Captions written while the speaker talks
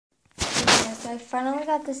I finally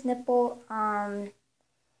got this nipple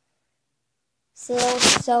sealed,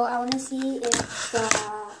 so I want to see if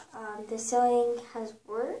the sewing has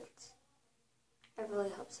worked. I really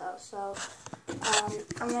hope so. So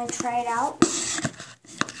I'm going to try it out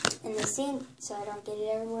in the sink so I don't get it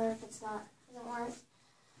everywhere if it's not, doesn't work.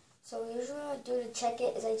 So usually what I do to check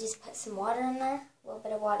it is I just put some water in there, a little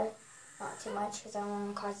bit of water, not too much because I don't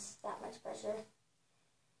want to cause that much pressure.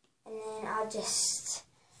 And then I'll just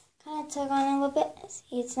kind of tug on it a little bit.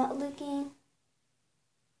 See, it's not leaking.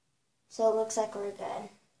 So it looks like we're good.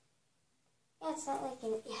 Yeah, it's not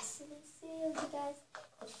leaking. Yes, it is sealed, you guys.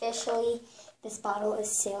 Officially, this bottle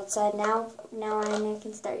is sealed. So now I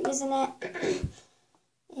can start using it.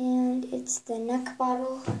 And it's the neck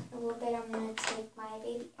bottle. A little bit, I'm going to take my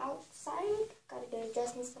baby outside. Gotta get it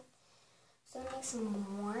dressed and stuff. So I'm going to make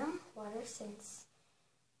some warm water since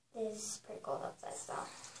it is pretty cold outside. So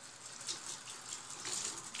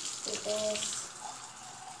do this.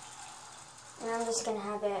 And I'm just going to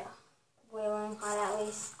have it boiling hot at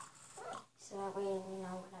least. So that way, you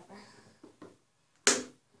know, whatever.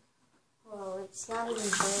 Whoa, it's not even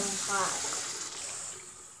boiling hot.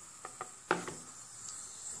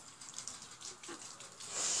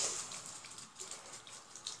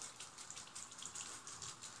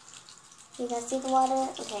 You guys see the water?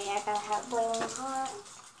 Okay, I gotta have it boiling hot.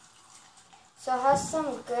 So I have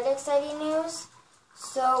some good exciting news.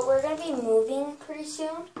 So we're gonna be moving pretty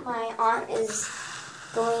soon. My aunt is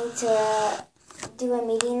going to do a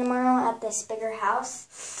meeting tomorrow at this bigger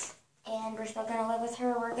house. And we're still gonna live with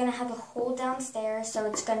her. We're gonna have a whole downstairs, so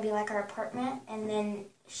it's gonna be like our apartment. And then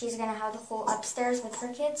she's gonna have the whole upstairs with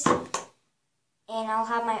her kids. And I'll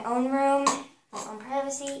have my own room, my own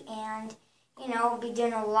privacy, and you know, be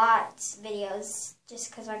doing a lot of videos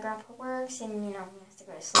just because my grandpa works and, you know, he has to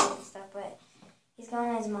go to sleep and stuff, but he's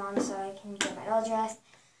going to his mom so I can get my doll dressed.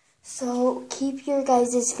 So keep your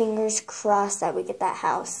guys' fingers crossed that we get that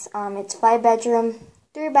house. It's 5-bedroom,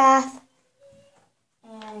 3-bath,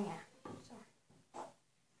 and yeah. So.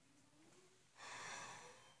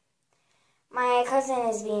 My cousin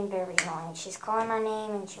is being very annoying. She's calling my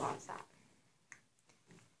name and she won't stop.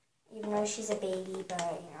 Even though she's a baby,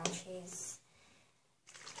 but, you know, she's...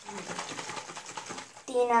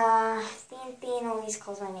 Thea always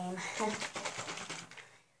calls my name.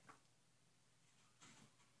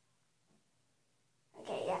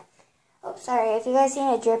 Okay, yeah. Oh, sorry. If you guys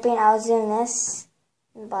seen it dripping, I was doing this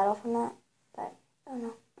in the bottle from that. But, oh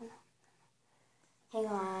no. Hang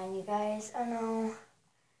on, you guys. Oh no.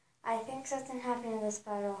 I think something happened to this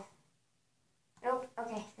bottle. Nope.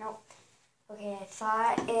 Okay, nope. Okay, I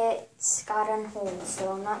thought it got on hold,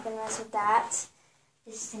 so I'm not going to mess with that.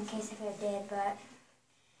 Just in case if it did, but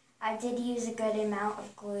I did use a good amount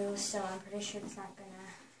of glue, so I'm pretty sure it's not going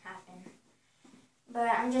to happen. But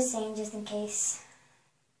I'm just saying, just in case.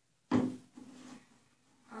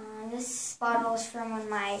 This bottle is from when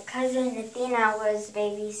my cousin Athena was a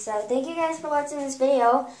baby, so thank you guys for watching this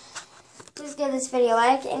video. Please give this video a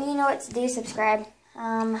like, and you know what to do, subscribe.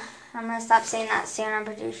 I'm going to stop saying that soon. I'm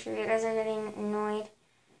pretty sure you guys are getting annoyed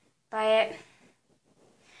by it.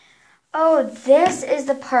 Oh, this is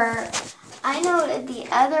the part. I know that the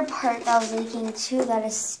other part that was leaking too that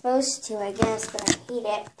is supposed to, I guess, but I hate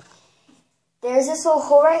it. There's this little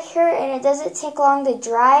hole right here, and it doesn't take long to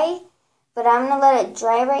dry, but I'm going to let it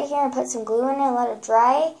dry right here and put some glue in it and let it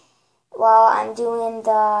dry while I'm doing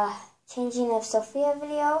the changing of Sophia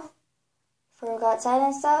video for go outside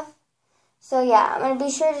and stuff. So yeah, I'm going to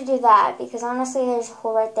be sure to do that because honestly there's a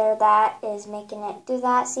hole right there that is making it do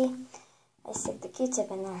that. See? I stick the Q-tip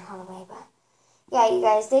in there all the way, but yeah, you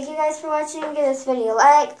guys, thank you guys for watching. Give this video a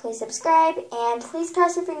like, please subscribe, and please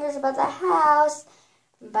cross your fingers about the house.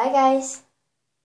 Bye, guys.